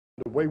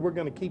The way we're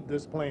going to keep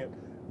this plant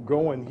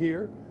going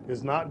here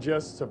is not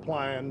just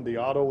supplying the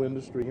auto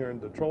industry here in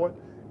Detroit.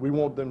 We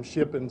want them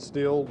shipping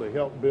steel to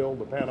help build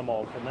the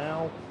Panama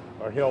Canal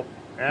or help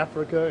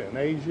Africa and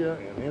Asia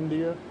and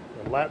India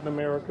and Latin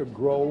America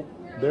grow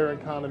their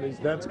economies.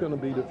 That's going to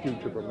be the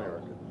future of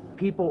America.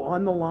 People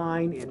on the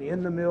line and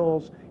in the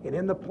mills and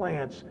in the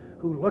plants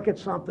who look at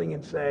something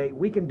and say,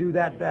 we can do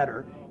that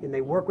better, and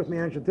they work with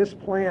management. This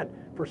plant,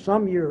 for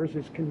some years,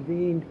 has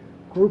convened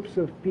groups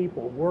of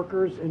people,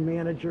 workers and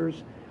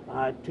managers,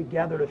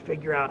 together to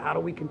figure out how do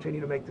we continue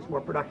to make this more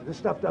productive. This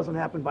stuff doesn't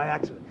happen by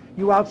accident.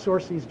 You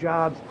outsource these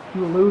jobs,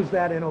 you lose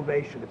that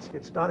innovation.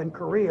 It's done in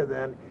Korea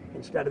then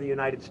instead of the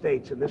United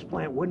States, and this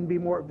plant wouldn't be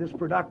more this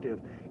productive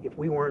if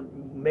we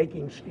weren't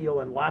making steel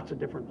in lots of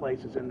different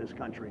places in this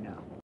country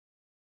now.